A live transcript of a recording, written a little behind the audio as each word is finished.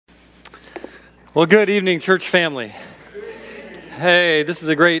Well, good evening, church family. Hey, this is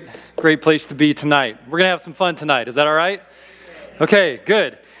a great place to be tonight. We're going to have some fun tonight. Is that all right? Okay,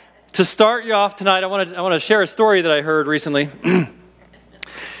 good. To start you off tonight, I want to share a story that I heard recently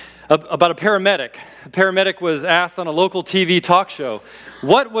about a paramedic. A paramedic was asked on a local TV talk show,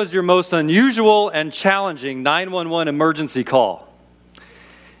 what was your most unusual and challenging 911 emergency call?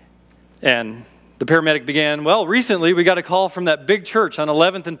 And the paramedic began, well, recently we got a call from that big church on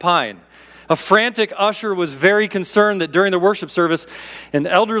 11th and Pine. A frantic usher was very concerned that during the worship service, an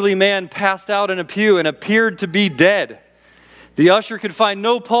elderly man passed out in a pew and appeared to be dead. The usher could find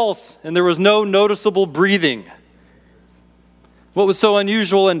no pulse, and there was no noticeable breathing. What was so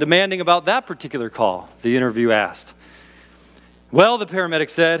unusual and demanding about that particular call? The interview asked. Well, the paramedic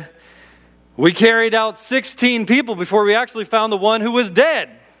said, we carried out 16 people before we actually found the one who was dead.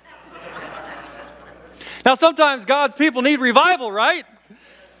 Now, sometimes God's people need revival, right?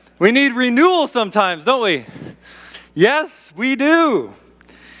 We need renewal sometimes, don't we? Yes, we do.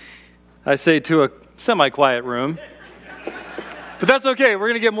 I say to a semi-quiet room. But that's okay. We're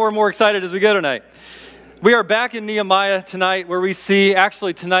going to get more and more excited as we go tonight. We are back in Nehemiah tonight, where we see,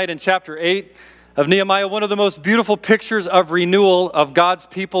 actually tonight in chapter 8 of Nehemiah, one of the most beautiful pictures of renewal of God's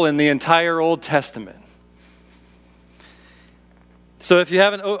people in the entire Old Testament. So if you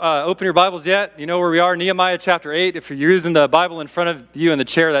haven't opened your Bibles yet, you know where we are, Nehemiah chapter 8. If you're using the Bible in front of you in the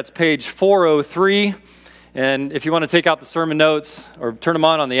chair, that's page 403. And if you want to take out the sermon notes or turn them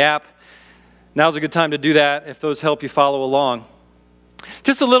on the app, now's a good time to do that if those help you follow along.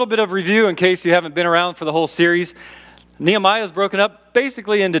 Just a little bit of review in case you haven't been around for the whole series. Nehemiah is broken up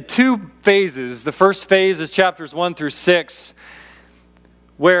basically into two phases. The first phase is chapters 1 through 6,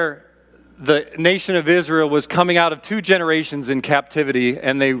 where the nation of Israel was coming out of 2 generations in captivity,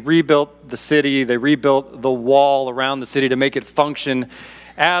 and they rebuilt the city, they rebuilt the wall around the city to make it function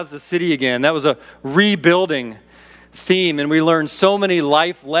as a city again. That was a rebuilding theme, and we learned so many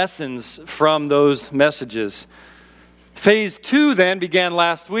life lessons from those messages. Phase 2 then began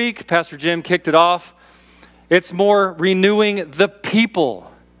last week. Pastor Jim kicked it off. It's more renewing the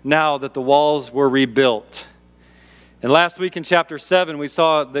people now that the walls were rebuilt. And last week in chapter 7, we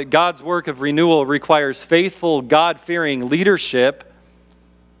saw that God's work of renewal requires faithful, God-fearing leadership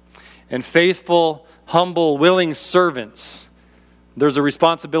and faithful, humble, willing servants. There's a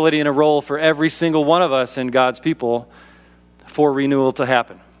responsibility and a role for every single one of us in God's people for renewal to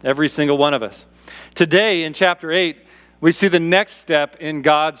happen. Every single one of us. Today in chapter 8, we see the next step in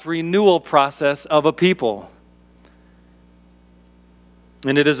God's renewal process of a people.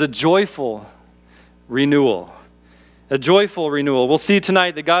 And it is a joyful renewal. A joyful renewal. We'll see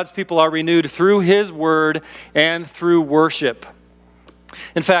tonight that God's people are renewed through His Word and through worship.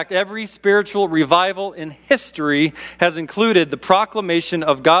 In fact, every spiritual revival in history has included the proclamation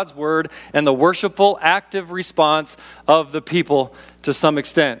of God's Word and the worshipful, active response of the people to some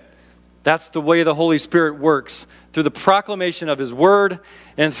extent. That's the way the Holy Spirit works, through the proclamation of His Word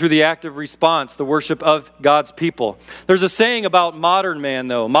and through the active response, the worship of God's people. There's a saying about modern man,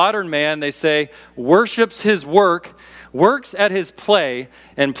 though. Modern man, they say, worships his work, works at his play,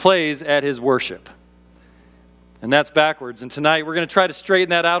 and plays at his worship. And that's backwards. And tonight we're going to try to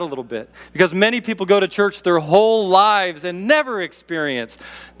straighten that out a little bit. Because many people go to church their whole lives and never experience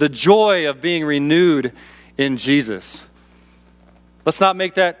the joy of being renewed in Jesus. Let's not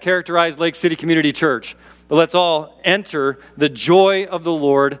make that characterize Lake City Community Church. But let's all enter the joy of the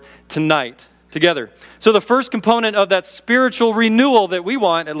Lord tonight together. So the first component of that spiritual renewal that we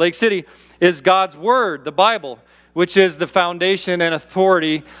want at Lake City is God's Word, the Bible, which is the foundation and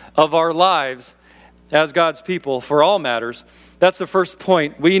authority of our lives as God's people for all matters. That's the first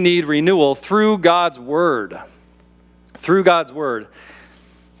point. We need renewal through God's Word. Through God's Word.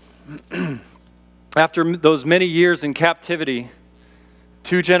 After those many years in captivity,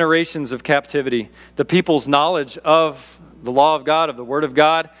 2 generations of captivity, the people's knowledge of the law of God, of the Word of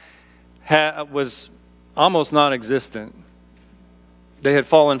God, was almost non-existent. They had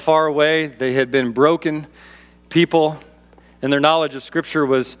fallen far away. They had been broken people, and their knowledge of Scripture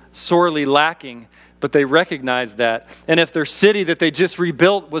was sorely lacking, but they recognized that. And if their city that they just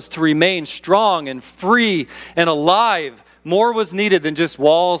rebuilt was to remain strong and free and alive, more was needed than just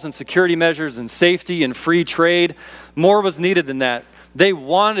walls and security measures and safety and free trade. More was needed than that. They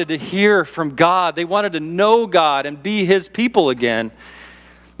wanted to hear from God. They wanted to know God and be His people again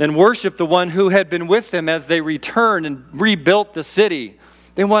and worship the one who had been with them as they returned and rebuilt the city.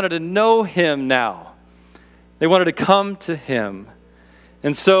 They wanted to know Him now. They wanted to come to Him.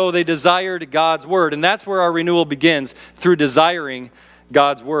 And so they desired God's Word. And that's where our renewal begins, through desiring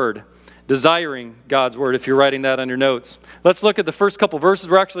God's Word. desiring God's word, if you're writing that on your notes. Let's look at the first couple verses.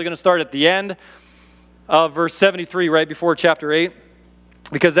 We're actually going to start at the end of verse 73, right before chapter 8,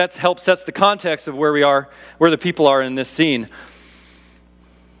 because that sets the context of where we are, where the people are in this scene.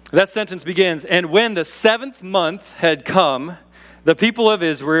 That sentence begins, "And when the 7th month had come, the people of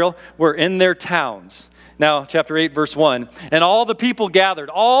Israel were in their towns." Now, chapter 8, verse 1. "And all the people gathered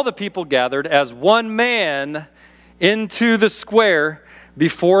as one man into the square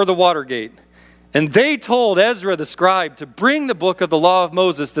before the water gate. And they told Ezra the scribe to bring the book of the law of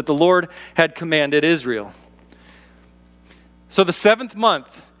Moses that the Lord had commanded Israel." So the 7th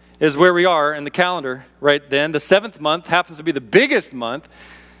month is where we are in the calendar right then. The 7th month happens to be the biggest month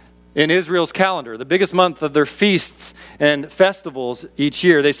in Israel's calendar, the biggest month of their feasts and festivals each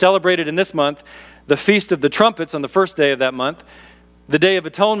year. They celebrated in this month the Feast of the Trumpets on the first day of that month, the Day of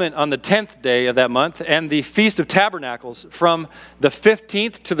Atonement on the 10th day of that month, and the Feast of Tabernacles from the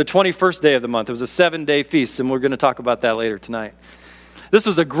 15th to the 21st day of the month. It was a 7-day feast, and we're going to talk about that later tonight. This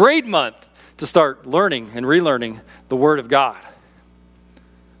was a great month to start learning and relearning the Word of God.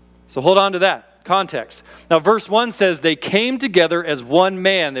 So hold on to that context. Now, verse 1 says, they came together as one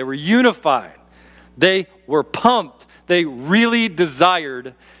man. They were unified. They were pumped. They really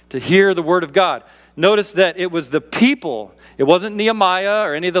desired to hear the Word of God. Notice that it was the people. It wasn't Nehemiah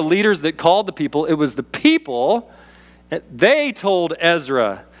or any of the leaders that called the people. It was the people. They told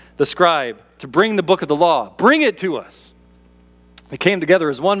Ezra, the scribe, to bring the book of the law. Bring it to us. They came together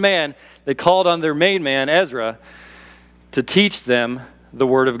as one man. They called on their main man, Ezra, to teach them the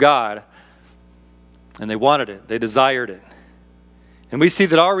Word of God. And they wanted it. They desired it. And we see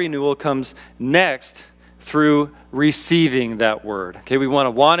that our renewal comes next through receiving that word. Okay, we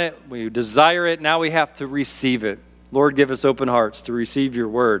want it. We desire it. Now we have to receive it. Lord, give us open hearts to receive your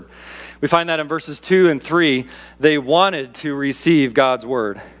word. We find that in verses 2 and 3. They wanted to receive God's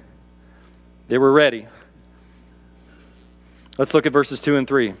word. They were ready. Let's look at verses 2 and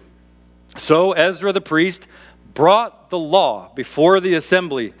 3. "So Ezra the priest brought the law before the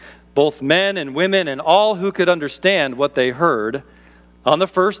assembly, both men and women and all who could understand what they heard, on the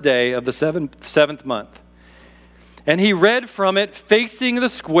first day of the seventh month. And he read from it facing the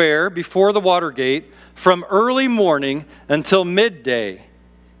square before the water gate from early morning until midday,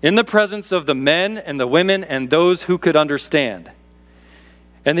 in the presence of the men and the women and those who could understand.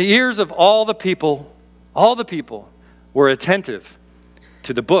 And the ears of all the people were attentive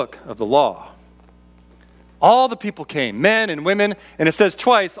to the book of the law." All the people came, men and women, and it says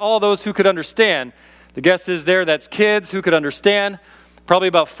twice, all those who could understand. The guess is there, that's kids who could understand, probably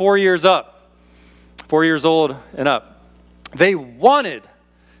about 4 years old and up. They wanted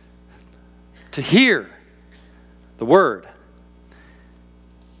to hear the word.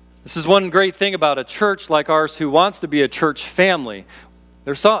 This is one great thing about a church like ours who wants to be a church family.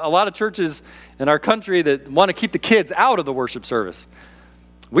 There's a lot of churches in our country that want to keep the kids out of the worship service.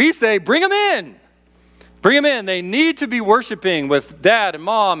 We say, bring them in. Bring them in. They need to be worshiping with dad and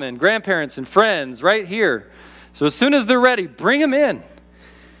mom and grandparents and friends right here. So as soon as they're ready, bring them in.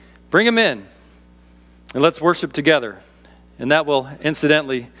 Bring them in. And let's worship together. And that will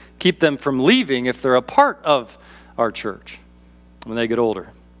incidentally keep them from leaving if they're a part of our church when they get older.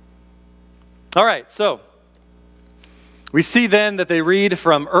 All right, so we see then that they read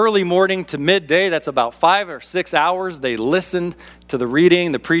from early morning to midday. That's about 5 or 6 hours. They listened to the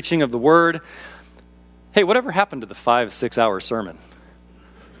reading, the preaching of the word. Hey, whatever happened to the 5-6 hour sermon?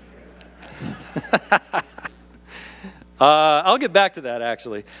 I'll get back to that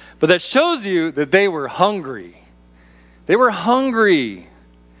actually. But that shows you that they were hungry. They were hungry.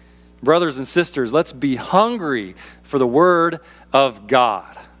 Brothers and sisters, let's be hungry for the word of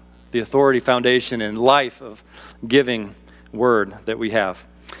God, the authority, foundation, and life of giving word that we have.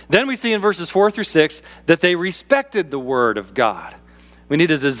 Then we see in verses 4 through 6 that they respected the word of God. We need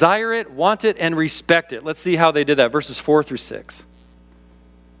to desire it, want it, and respect it. Let's see how they did that. Verses 4 through 6.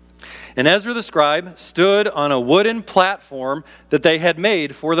 And Ezra the scribe stood on a wooden platform that they had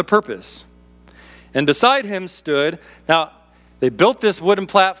made for the purpose. And beside him stood, now they built this wooden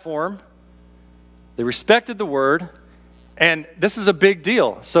platform, they respected the word, and this is a big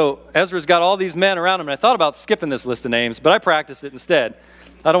deal. So Ezra's got all these men around him, and I thought about skipping this list of names, but I practiced it instead.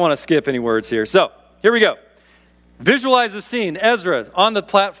 I don't want to skip any words here. So here we go. Visualize the scene. Ezra on the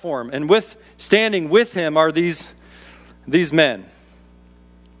platform, and standing with him are these men.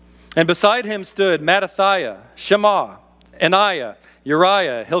 And beside him stood Mattathiah, Shema, Ananiah,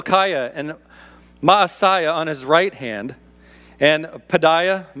 Uriah, Hilkiah, and Maaseiah on his right hand, and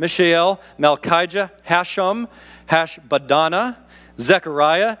Pedaiah, Mishael, Malchijah, Hashum, Hashbaddanah,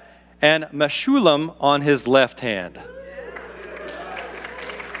 Zechariah, and Meshullam on his left hand.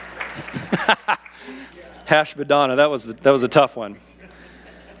 Hashbadana, that was a tough one.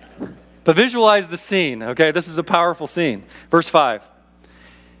 But visualize the scene, okay? This is a powerful scene. Verse 5.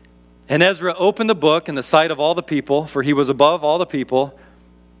 And Ezra opened the book in the sight of all the people, for he was above all the people.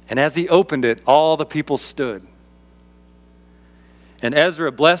 And as he opened it, all the people stood. And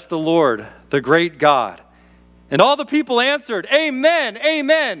Ezra blessed the Lord, the great God. And all the people answered, Amen,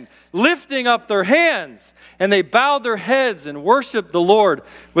 Amen, lifting up their hands. And they bowed their heads and worshiped the Lord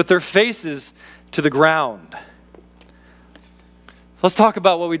with their faces to the ground. Let's talk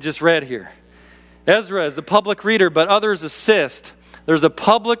about what we just read here. Ezra is the public reader, but others assist. There's a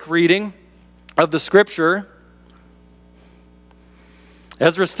public reading of the scripture.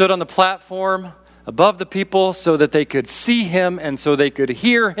 Ezra stood on the platform above the people so that they could see him and so they could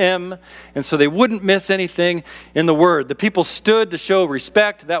hear him and so they wouldn't miss anything in the word. The people stood to show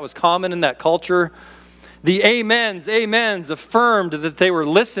respect. That was common in that culture. The amens affirmed that they were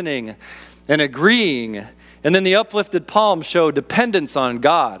listening and agreeing. And then the uplifted palms showed dependence on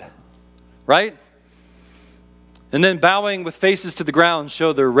God, right? And then bowing with faces to the ground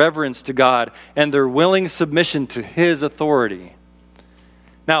showed their reverence to God and their willing submission to his authority.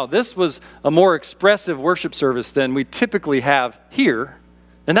 Now, this was a more expressive worship service than we typically have here,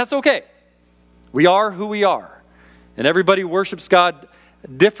 and that's okay. We are who we are, and everybody worships God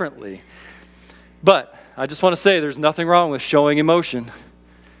differently. But I just want to say there's nothing wrong with showing emotion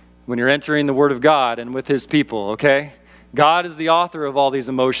when you're entering the Word of God and with his people, okay? God is the author of all these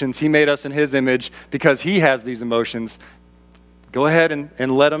emotions. He made us in his image because he has these emotions. Go ahead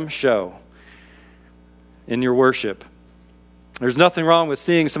and let them show in your worship. There's nothing wrong with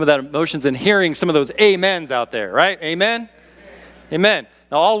seeing some of that emotions and hearing some of those amens out there, right? Amen? Amen.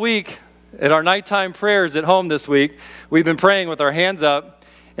 Now, all week at our nighttime prayers at home this week, we've been praying with our hands up,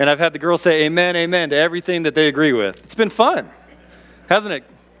 and I've had the girls say amen, amen to everything that they agree with. It's been fun, hasn't it?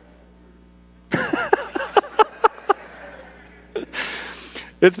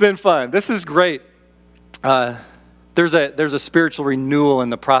 It's been fun. This is great. There's a spiritual renewal in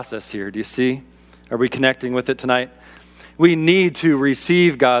the process here. Do you see? Are we connecting with it tonight? We need to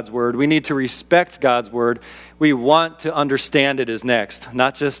receive God's word. We need to respect God's word. We want to understand it is next.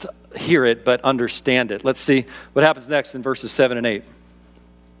 Not just hear it, but understand it. Let's see what happens next in verses 7 and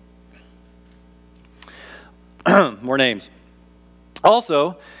 8. More names.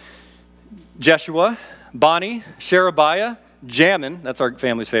 Also, Jeshua, Bani, Sherebiah, Jamin, that's our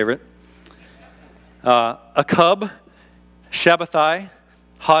family's favorite, Akub, Shabbathai,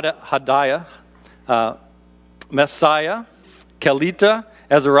 Hadiah, Messiah, Kelita,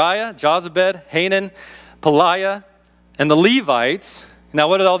 Azariah, Jozabed, Hanan, Peliah, and the Levites. Now,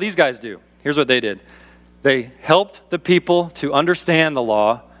 what did all these guys do? Here's what they did. They helped the people to understand the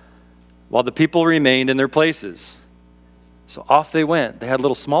law while the people remained in their places. So off they went. They had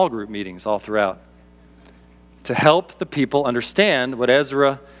little small group meetings all throughout to help the people understand what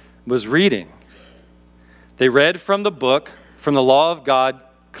Ezra was reading. They read from the book, from the law of God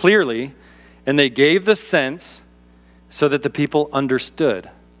clearly, and they gave the sense so that the people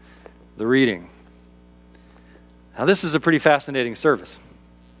understood the reading. Now, this is a pretty fascinating service.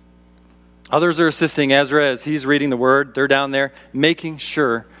 Others are assisting Ezra as he's reading the word. They're down there making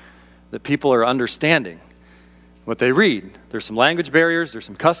sure that people are understanding what they read. There's some language barriers, there's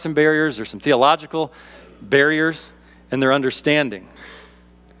some custom barriers, there's some theological barriers, and their understanding.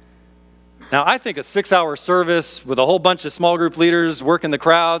 Now, I think a 6-hour service with a whole bunch of small group leaders working the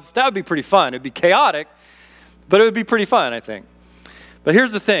crowds, that would be pretty fun. It'd be chaotic, but it would be pretty fun, I think. But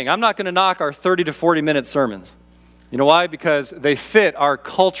here's the thing. I'm not going to knock our 30 to 40-minute sermons. You know why? Because they fit our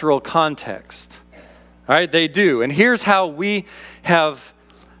cultural context. All right, they do. And here's how we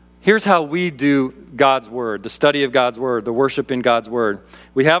do God's Word, the study of God's Word, the worship in God's Word.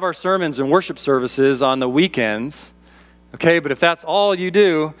 We have our sermons and worship services on the weekends, okay? But if that's all you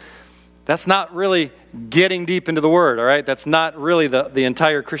do, that's not really getting deep into the Word, all right? That's not really the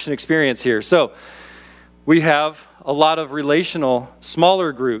entire Christian experience here. So we have a lot of relational,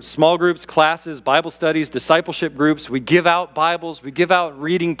 smaller groups, small groups, classes, Bible studies, discipleship groups. We give out Bibles. We give out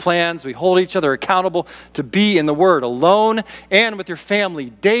reading plans. We hold each other accountable to be in the Word alone and with your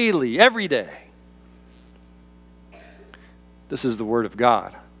family daily, every day. This is the Word of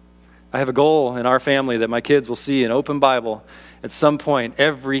God. I have a goal in our family that my kids will see an open Bible at some point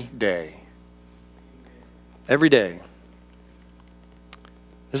every day. Every day.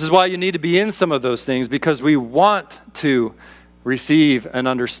 This is why you need to be in some of those things, because we want to receive and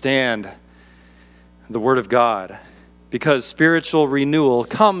understand the Word of God. Because spiritual renewal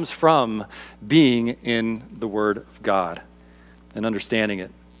comes from being in the Word of God and understanding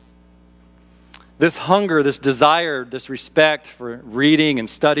it. This hunger, this desire, this respect for reading and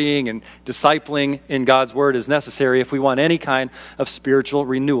studying and discipling in God's Word is necessary if we want any kind of spiritual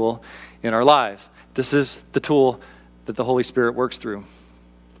renewal in our lives. This is the tool that the Holy Spirit works through.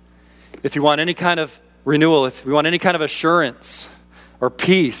 If you want any kind of renewal, if we want any kind of assurance or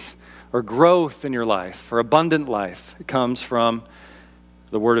peace or growth in your life or abundant life, it comes from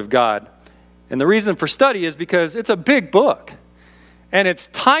the Word of God. And the reason for study is because it's a big book. And it's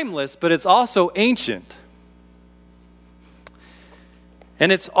timeless, but it's also ancient.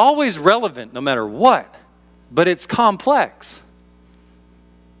 And it's always relevant no matter what, but it's complex.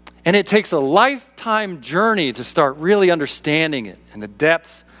 And it takes a lifetime journey to start really understanding it and the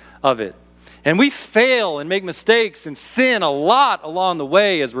depths of it. And we fail and make mistakes and sin a lot along the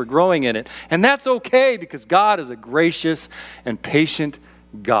way as we're growing in it. And that's okay because God is a gracious and patient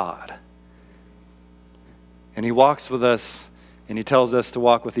God. And He walks with us. And He tells us to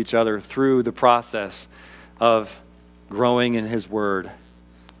walk with each other through the process of growing in His Word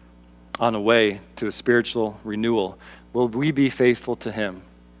on the way to a spiritual renewal. Will we be faithful to Him?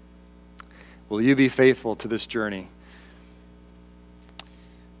 Will you be faithful to this journey?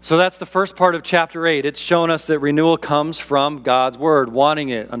 So that's the first part of chapter 8. It's shown us that renewal comes from God's Word, wanting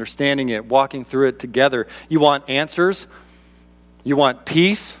it, understanding it, walking through it together. You want answers. You want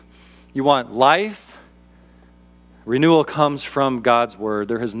peace. You want life. Renewal comes from God's Word.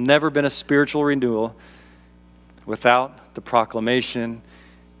 There has never been a spiritual renewal without the proclamation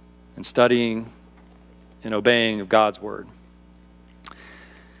and studying and obeying of God's Word.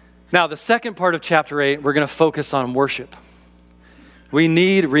 Now, the second part of chapter 8, we're going to focus on worship. We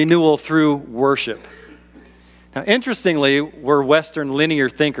need renewal through worship. Now, interestingly, we're Western linear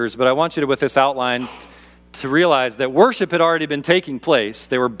thinkers, but I want you to, with this outline, to realize that worship had already been taking place.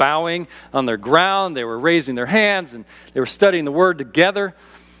 They were bowing on their ground, they were raising their hands, and they were studying the Word together.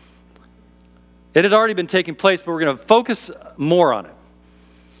 It had already been taking place, but we're going to focus more on it.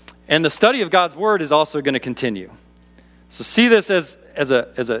 And the study of God's Word is also going to continue. So see this as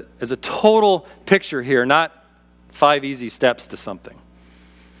a total picture here, not 5 easy steps to something.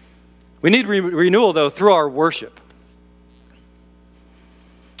 We need renewal, though, through our worship.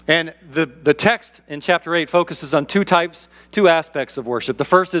 And the text in chapter 8 focuses on two aspects of worship. The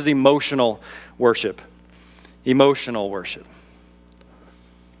first is emotional worship. Emotional worship.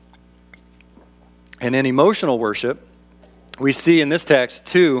 And in emotional worship, we see in this text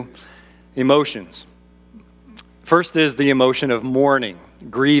 2 emotions. First is the emotion of mourning,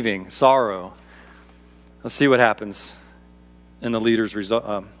 grieving, sorrow. Let's see what happens in the leader's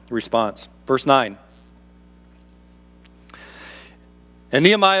response. Verse 9. And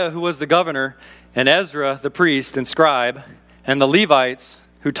Nehemiah, who was the governor, and Ezra, the priest and scribe, and the Levites,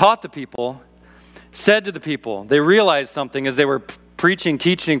 who taught the people, said to the people, they realized something as they were preaching,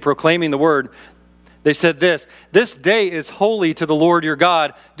 teaching, proclaiming the word. They said this day is holy to the Lord your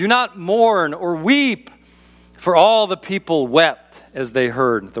God. Do not mourn or weep. For all the people wept as they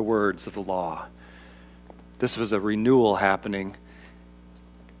heard the words of the law. This was a renewal happening.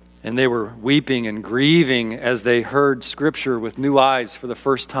 And they were weeping and grieving as they heard Scripture with new eyes for the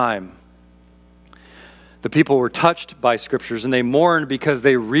first time. The people were touched by Scriptures, and they mourned because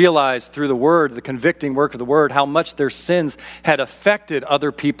they realized through the Word, the convicting work of the Word, how much their sins had affected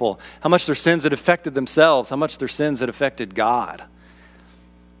other people, how much their sins had affected themselves, how much their sins had affected God.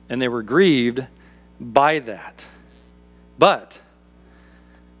 And they were grieved by that. But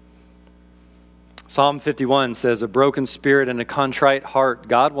Psalm 51 says, a broken spirit and a contrite heart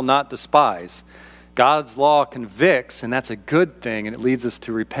God will not despise. God's law convicts, and that's a good thing, and it leads us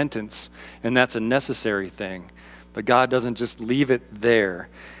to repentance, and that's a necessary thing. But God doesn't just leave it there.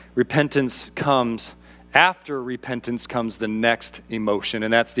 Repentance comes, after repentance comes the next emotion,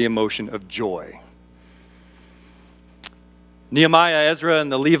 and that's the emotion of joy. Nehemiah, Ezra,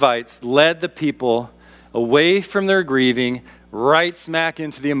 and the Levites led the people away from their grieving, right smack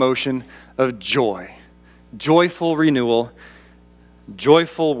into the emotion of joy. Joyful renewal,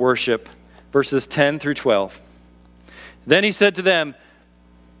 joyful worship, verses 10 through 12. Then he said to them,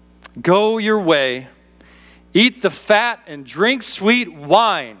 go your way, eat the fat and drink sweet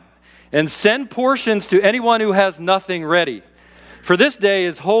wine, and send portions to anyone who has nothing ready. For this day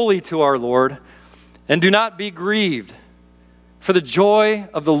is holy to our Lord, and do not be grieved, for the joy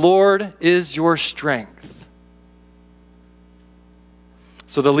of the Lord is your strength.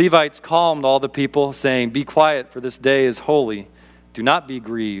 So the Levites calmed all the people, saying, be quiet, for this day is holy. Do not be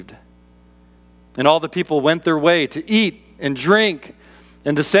grieved. And all the people went their way to eat and drink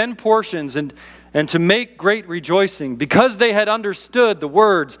and to send portions and to make great rejoicing, because they had understood the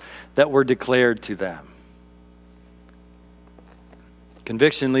words that were declared to them.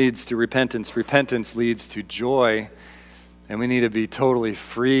 Conviction leads to repentance. Repentance leads to joy. And we need to be totally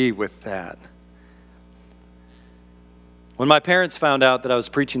free with that. When my parents found out that I was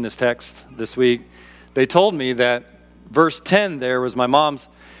preaching this text this week, they told me that verse 10 there was my mom's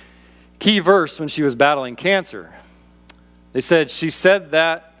key verse when she was battling cancer. They said she said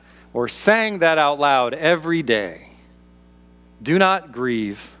that or sang that out loud every day. Do not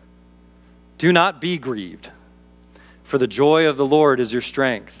grieve. Do not be grieved. For the joy of the Lord is your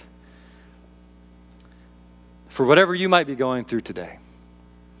strength. For whatever you might be going through today,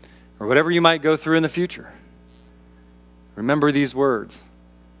 or whatever you might go through in the future, remember these words.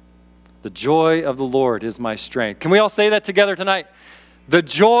 The joy of the Lord is my strength. Can we all say that together tonight? The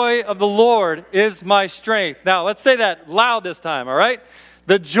joy of the Lord is my strength. Now, let's say that loud this time, all right?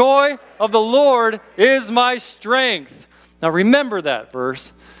 The joy of the Lord is my strength. Now, remember that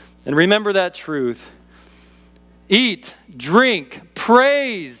verse and remember that truth. Eat, drink,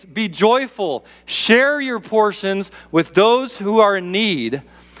 praise, be joyful. Share your portions with those who are in need.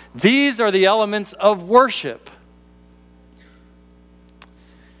 These are the elements of worship.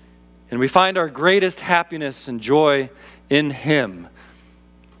 And we find our greatest happiness and joy in Him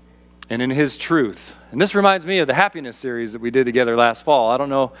and in His truth. And this reminds me of the happiness series that we did together last fall. I don't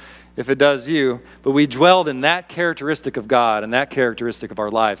know if it does you, but we dwelled in that characteristic of God and that characteristic of our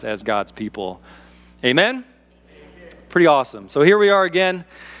lives as God's people. Amen? Pretty awesome. So here we are again.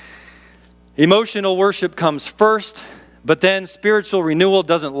 Emotional worship comes first, but then spiritual renewal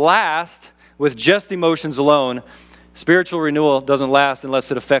doesn't last with just emotions alone. Spiritual renewal doesn't last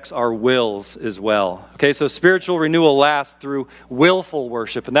unless it affects our wills as well. Okay, so spiritual renewal lasts through willful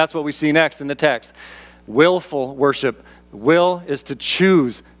worship, and that's what we see next in the text. Willful worship. Will is to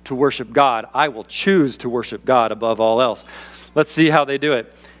choose to worship God. I will choose to worship God above all else. Let's see how they do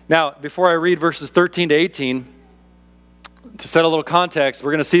it. Now, before I read verses 13 to 18, to set a little context,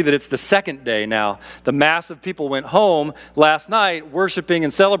 we're going to see that it's the second day now. The mass of people went home last night worshiping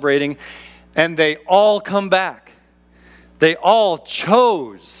and celebrating, and they all come back. They all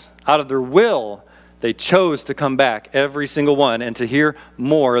chose, out of their will, they chose to come back, every single one, and to hear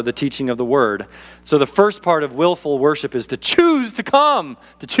more of the teaching of the Word. So the first part of willful worship is to choose to come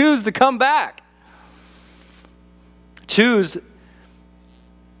back. Choose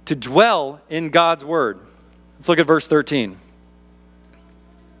to dwell in God's Word. Let's look at verse 13.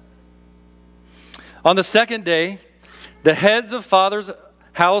 On the second day, the heads of fathers'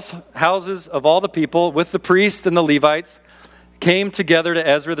 houses of all the people, with the priests and the Levites, came together to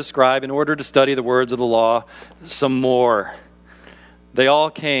Ezra the scribe in order to study the words of the law some more. They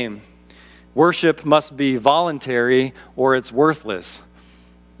all came. Worship must be voluntary or it's worthless.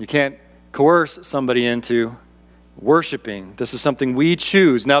 You can't coerce somebody into worshiping. This is something we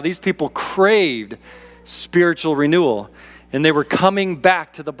choose. Now, these people craved spiritual renewal, and they were coming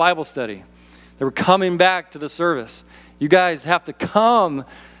back to the Bible study. They were coming back to the service. You guys have to come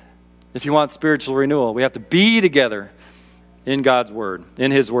if you want spiritual renewal. We have to be together in God's Word,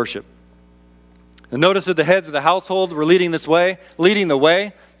 in His worship. And notice that the heads of the household were leading the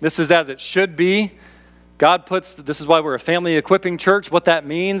way. This is as it should be. This is why we're a family equipping church. What that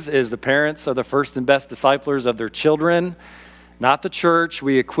means is the parents are the first and best disciplers of their children, not the church.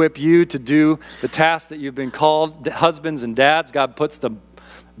 We equip you to do the task that you've been called. Husbands and dads, God puts the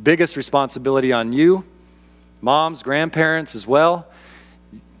biggest responsibility on you. Moms, grandparents as well.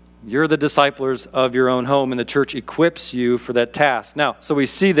 You're the disciplers of your own home, and the church equips you for that task. Now, so we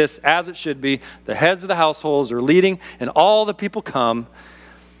see this as it should be. The heads of the households are leading, and all the people come.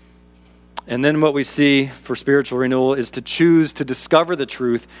 And then what we see for spiritual renewal is to choose to discover the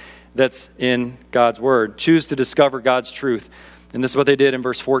truth that's in God's Word. Choose to discover God's truth. And this is what they did in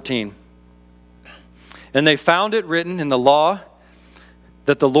verse 14. And they found it written in the law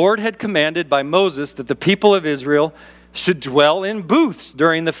that the Lord had commanded by Moses that the people of Israel should dwell in booths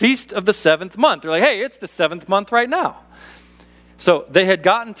during the feast of the 7th month. They're like, hey, it's the 7th month right now. So they had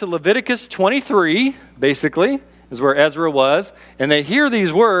gotten to Leviticus 23, basically, is where Ezra was, and they hear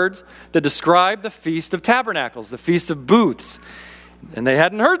these words that describe the Feast of Tabernacles, the Feast of Booths. And they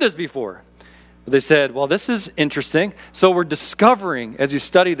hadn't heard this before. But they said, well, this is interesting. So we're discovering, as you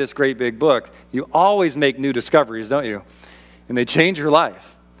study this great big book, you always make new discoveries, don't you? And they change your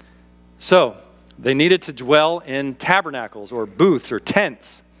life. So they needed to dwell in tabernacles or booths or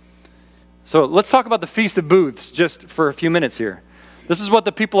tents. So let's talk about the Feast of Booths just for a few minutes here. This is what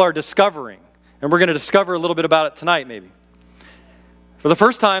the people are discovering. And we're going to discover a little bit about it tonight, maybe. For the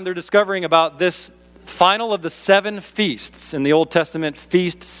first time, they're discovering about this final of the 7 feasts in the Old Testament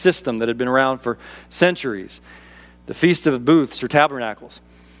feast system that had been around for centuries. The Feast of Booths or Tabernacles.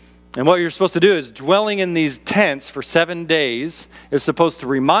 And what you're supposed to do is dwelling in these tents for 7 days is supposed to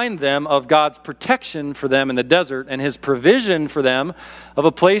remind them of God's protection for them in the desert and his provision for them of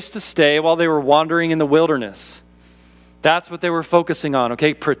a place to stay while they were wandering in the wilderness. That's what they were focusing on,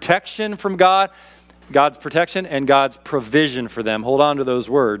 okay? Protection from God, God's protection, and God's provision for them. Hold on to those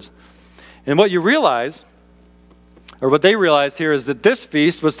words. And what you realize, or what they realized here, is that this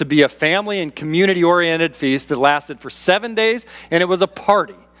feast was to be a family and community-oriented feast that lasted for 7 days, and it was a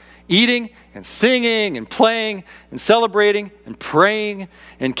party. Eating and singing and playing and celebrating and praying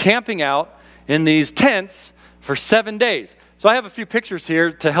and camping out in these tents for 7 days. So I have a few pictures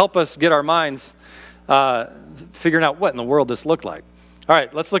here to help us get our minds figuring out what in the world this looked like. All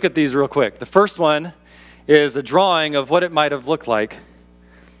right, let's look at these real quick. The first one is a drawing of what it might have looked like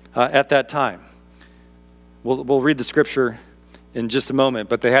at that time. We'll read the scripture in just a moment,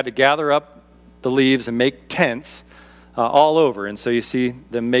 but they had to gather up the leaves and make tents all over. And so you see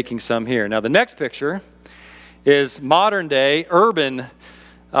them making some here. Now the next picture is modern day urban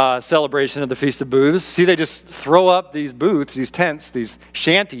celebration of the Feast of Booths. See, they just throw up these booths, these tents, these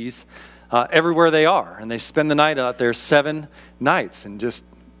shanties everywhere they are. And they spend the night out there 7 nights and just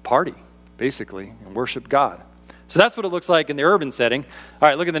party, basically, and worship God. So that's what it looks like in the urban setting. All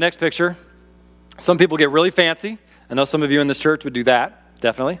right, look at the next picture. Some people get really fancy. I know some of you in this church would do that,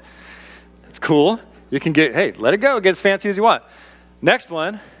 definitely. That's cool. You can get, hey, let it go. Get as fancy as you want. Next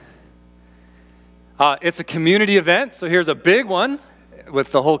one. It's a community event. So here's a big one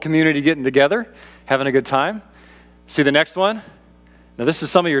with the whole community getting together, having a good time. See the next one? Now this is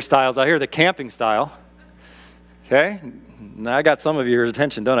some of your styles out here, the camping style. Okay? Now I got some of your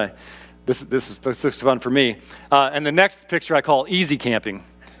attention, don't I? This looks fun for me. And the next picture I call easy camping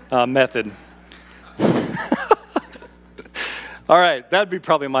method. All right, that'd be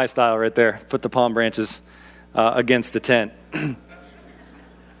probably my style right there. Put the palm branches against the tent.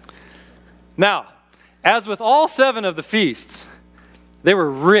 Now, as with all 7 of the feasts, they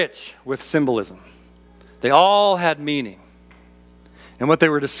were rich with symbolism. They all had meaning. And what they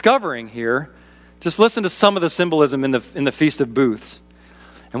were discovering here, just listen to some of the symbolism in the Feast of Booths.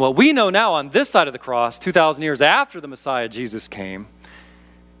 And what we know now on this side of the cross, 2,000 years after the Messiah Jesus came,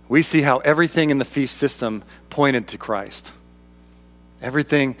 we see how everything in the feast system pointed to Christ.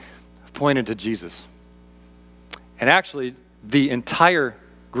 Everything pointed to Jesus. And actually, the entire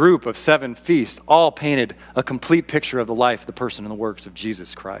group of 7 feasts all painted a complete picture of the life, the person, and the works of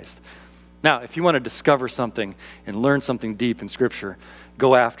Jesus Christ. Now, if you want to discover something and learn something deep in Scripture,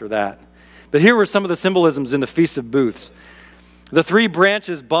 go after that. But here were some of the symbolisms in the Feast of Booths. The 3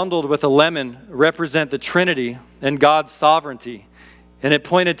 branches bundled with a lemon represent the Trinity and God's sovereignty, and it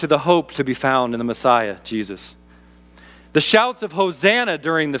pointed to the hope to be found in the Messiah, Jesus. The shouts of Hosanna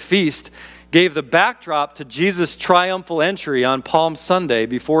during the feast gave the backdrop to Jesus' triumphal entry on Palm Sunday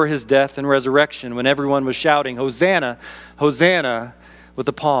before his death and resurrection, when everyone was shouting, Hosanna, Hosanna, with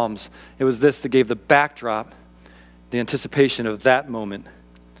the palms. It was this that gave the backdrop, the anticipation of that moment.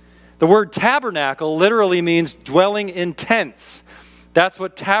 The word tabernacle literally means dwelling in tents. That's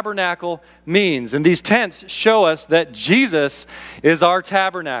what tabernacle means. And these tents show us that Jesus is our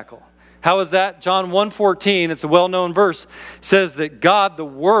tabernacle. How is that? John 1:14, it's a well-known verse, says that God, the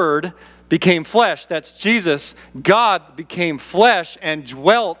Word, became flesh. That's Jesus. God became flesh and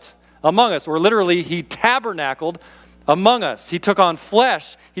dwelt among us. Or literally, he tabernacled among us. He took on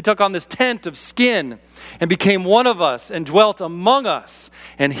flesh. He took on this tent of skin and became one of us and dwelt among us.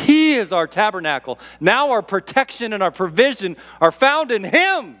 And he is our tabernacle. Now our protection and our provision are found in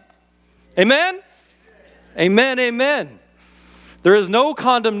him. Amen? Amen, amen. There is no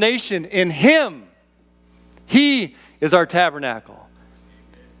condemnation in him. He is our tabernacle.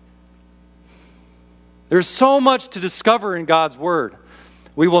 There's so much to discover in God's word.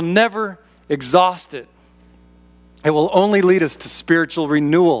 We will never exhaust it. It will only lead us to spiritual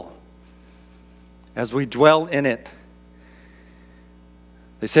renewal as we dwell in it.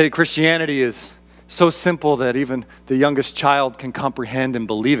 They say Christianity is so simple that even the youngest child can comprehend and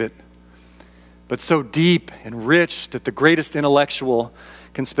believe it, but so deep and rich that the greatest intellectual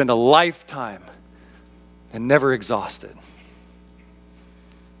can spend a lifetime and never exhaust it.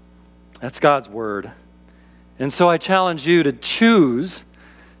 That's God's word. And so I challenge you to choose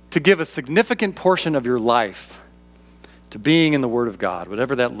to give a significant portion of your life to being in the Word of God,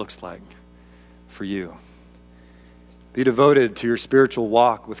 whatever that looks like for you. Be devoted to your spiritual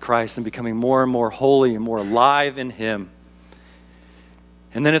walk with Christ and becoming more and more holy and more alive in Him.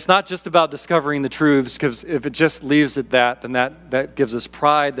 And then it's not just about discovering the truths, because if it just leaves at that, then that gives us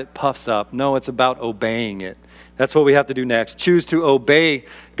pride that puffs up. No, it's about obeying it. That's what we have to do next. Choose to obey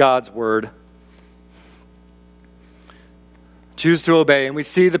God's Word. choose to obey. And we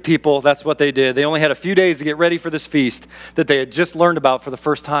see the people, that's what they did. They only had a few days to get ready for this feast that they had just learned about for the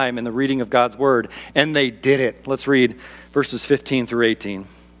first time in the reading of God's word. And they did it. Let's read verses 15 through 18.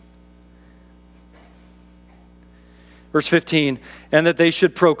 Verse 15, and that they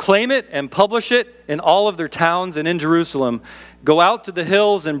should proclaim it and publish it in all of their towns and in Jerusalem. Go out to the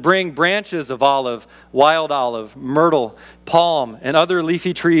hills and bring branches of olive, wild olive, myrtle, palm, and other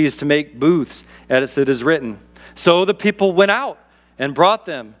leafy trees to make booths, as it is written. So the people went out and brought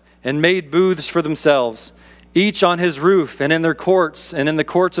them and made booths for themselves, each on his roof and in their courts and in the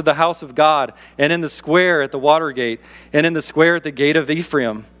courts of the house of God and in the square at the water gate and in the square at the gate of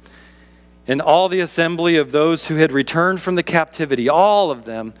Ephraim. And all the assembly of those who had returned from the captivity, all of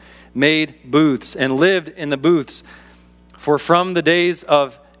them made booths and lived in the booths. For from the days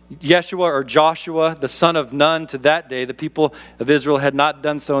of Yeshua or Joshua, the son of Nun, to that day, the people of Israel had not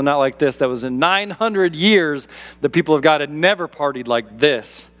done so, not like this. That was in 900 years, the people of God had never partied like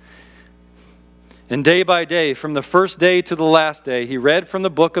this. And day by day, from the first day to the last day, he read from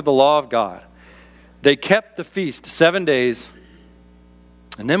the book of the law of God. They kept the feast 7 days.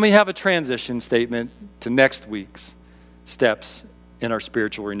 And then we have a transition statement to next week's steps in our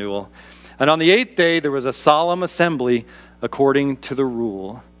spiritual renewal. And on the 8th day, there was a solemn assembly according to the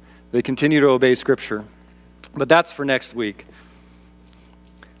rule. They continue to obey Scripture. But that's for next week.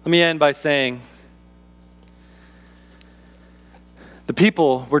 Let me end by saying the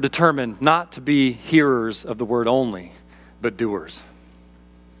people were determined not to be hearers of the word only, but doers.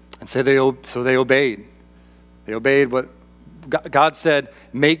 And so they obeyed. They obeyed what God said,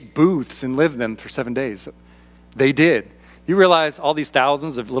 make booths and live them for 7 days. They did. You realize all these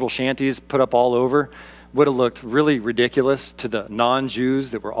thousands of little shanties put up all over would have looked really ridiculous to the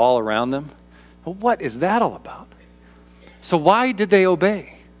non-Jews that were all around them. Well, what is that all about? So why did they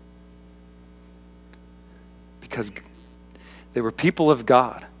obey? Because they were people of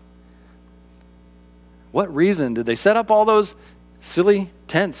God. What reason did they set up all those silly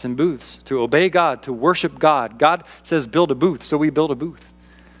tents and booths? To obey God, to worship God. God says build a booth, so we build a booth.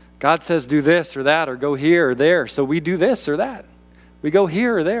 God says do this or that or go here or there, so we do this or that. We go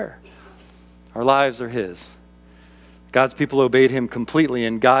here or there. Our lives are His. God's people obeyed Him completely,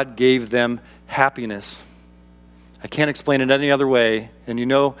 and God gave them happiness. I can't explain it any other way, and you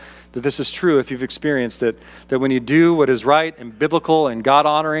know that this is true if you've experienced it, that when you do what is right and biblical and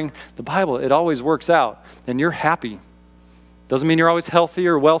God-honoring, the Bible, it always works out, and you're happy. Doesn't mean you're always healthy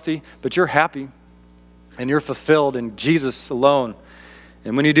or wealthy, but you're happy and you're fulfilled in Jesus alone.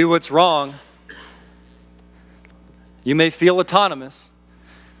 And when you do what's wrong, you may feel autonomous.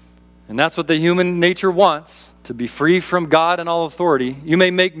 And that's what the human nature wants, to be free from God and all authority. You may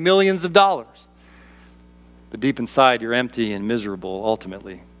make millions of dollars, but deep inside you're empty and miserable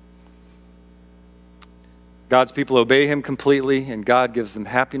ultimately. God's people obey Him completely, and God gives them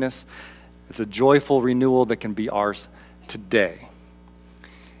happiness. It's a joyful renewal that can be ours today.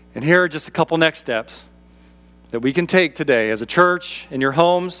 And here are just a couple next steps that we can take today as a church, in your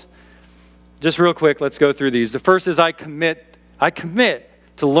homes. Just real quick, let's go through these. The first is I commit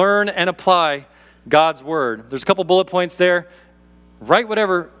to learn and apply God's word. There's a couple bullet points there. Write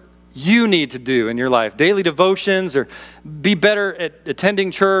whatever you need to do in your life. Daily devotions, or be better at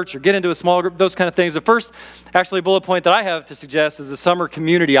attending church, or get into a small group, those kind of things. The first, actually, bullet point that I have to suggest is the summer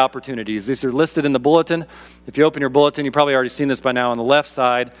community opportunities. These are listed in the bulletin. If you open your bulletin, you've probably already seen this by now on the left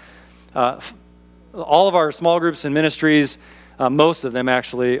side. All of our small groups and ministries, most of them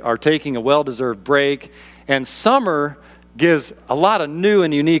actually, are taking a well-deserved break. And summer gives a lot of new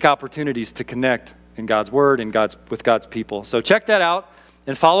and unique opportunities to connect in God's word and with God's people. So check that out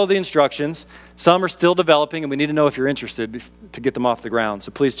and follow the instructions. Some are still developing, and we need to know if you're interested to get them off the ground.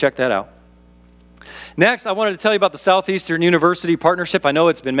 So please check that out. Next, I wanted to tell you about the Southeastern University Partnership. I know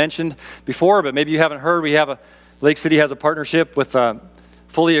it's been mentioned before, but maybe you haven't heard. Lake City has a partnership with a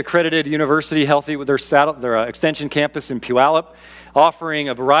fully accredited university, Healthy, with their extension campus in Puyallup, offering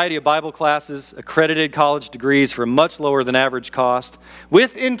a variety of Bible classes, accredited college degrees for a much lower than average cost,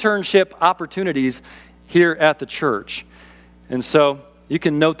 with internship opportunities here at the church. And so you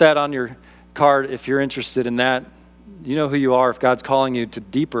can note that on your card if you're interested in that. You know who you are if God's calling you to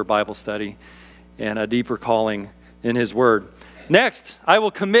deeper Bible study and a deeper calling in His Word. Next, I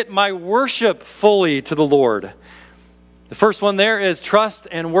will commit my worship fully to the Lord. The first one there is trust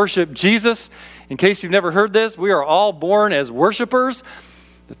and worship Jesus. In case you've never heard this, we are all born as worshipers.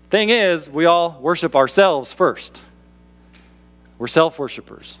 The thing is, we all worship ourselves first. We're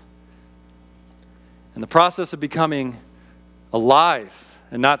self-worshipers. And the process of becoming alive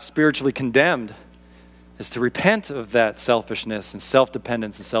and not spiritually condemned is to repent of that selfishness and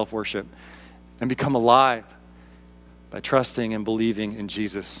self-dependence and self-worship and become alive by trusting and believing in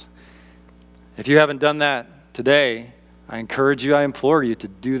Jesus. If you haven't done that today, I encourage you, I implore you to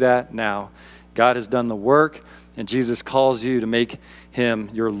do that now. God has done the work, and Jesus calls you to make him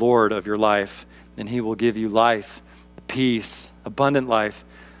your Lord of your life, and he will give you life, peace, abundant life,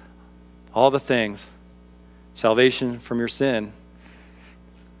 all the things, salvation from your sin.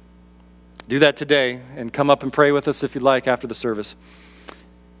 Do that today, and come up and pray with us if you'd like after the service.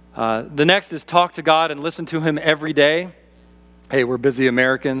 The next is talk to God and listen to him every day. Hey, we're busy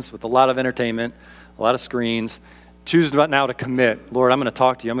Americans with a lot of entertainment, a lot of screens. Choose now to commit. Lord, I'm going to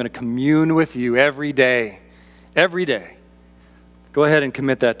talk to you. I'm going to commune with you every day. Every day. Go ahead and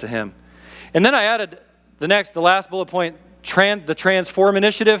commit that to him. And then I added the last bullet point, the Transform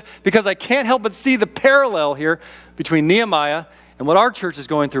Initiative, because I can't help but see the parallel here between Nehemiah and what our church is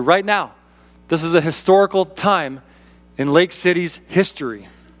going through right now. This is a historical time in Lake City's history.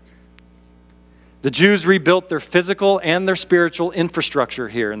 The Jews rebuilt their physical and their spiritual infrastructure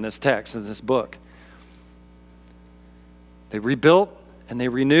here in this text, in this book. They rebuilt and they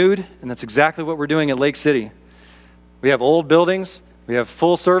renewed, and that's exactly what we're doing at Lake City. We have old buildings, we have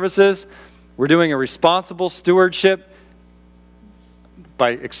full services, we're doing a responsible stewardship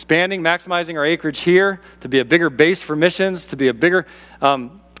by expanding, maximizing our acreage here to be a bigger base for missions, to be a bigger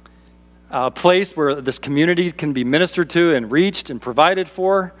place where this community can be ministered to and reached and provided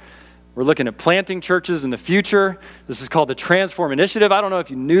for. We're looking at planting churches in the future. This is called the Transform Initiative. I don't know if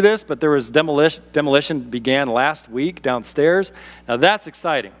you knew this, but there was demolition began last week downstairs. Now that's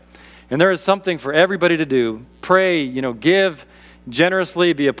exciting. And there is something for everybody to do. Pray, give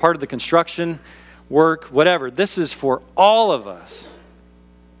generously, be a part of the construction work, whatever. This is for all of us.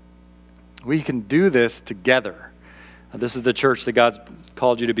 We can do this together. This is the church that God's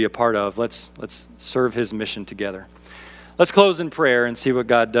called you to be a part of. Let's serve his mission together. Let's close in prayer and see what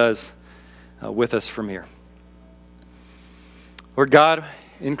God does with us from here. Lord God,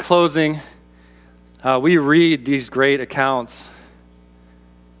 in closing, we read these great accounts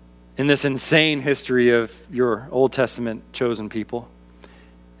in this insane history of your Old Testament chosen people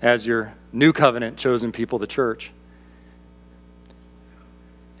as your New Covenant chosen people, the church.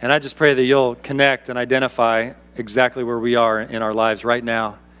 And I just pray that you'll connect and identify exactly where we are in our lives right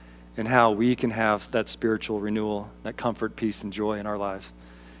now and how we can have that spiritual renewal, that comfort, peace, and joy in our lives.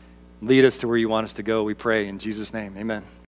 Lead us to where you want us to go, we pray. In Jesus' name, amen.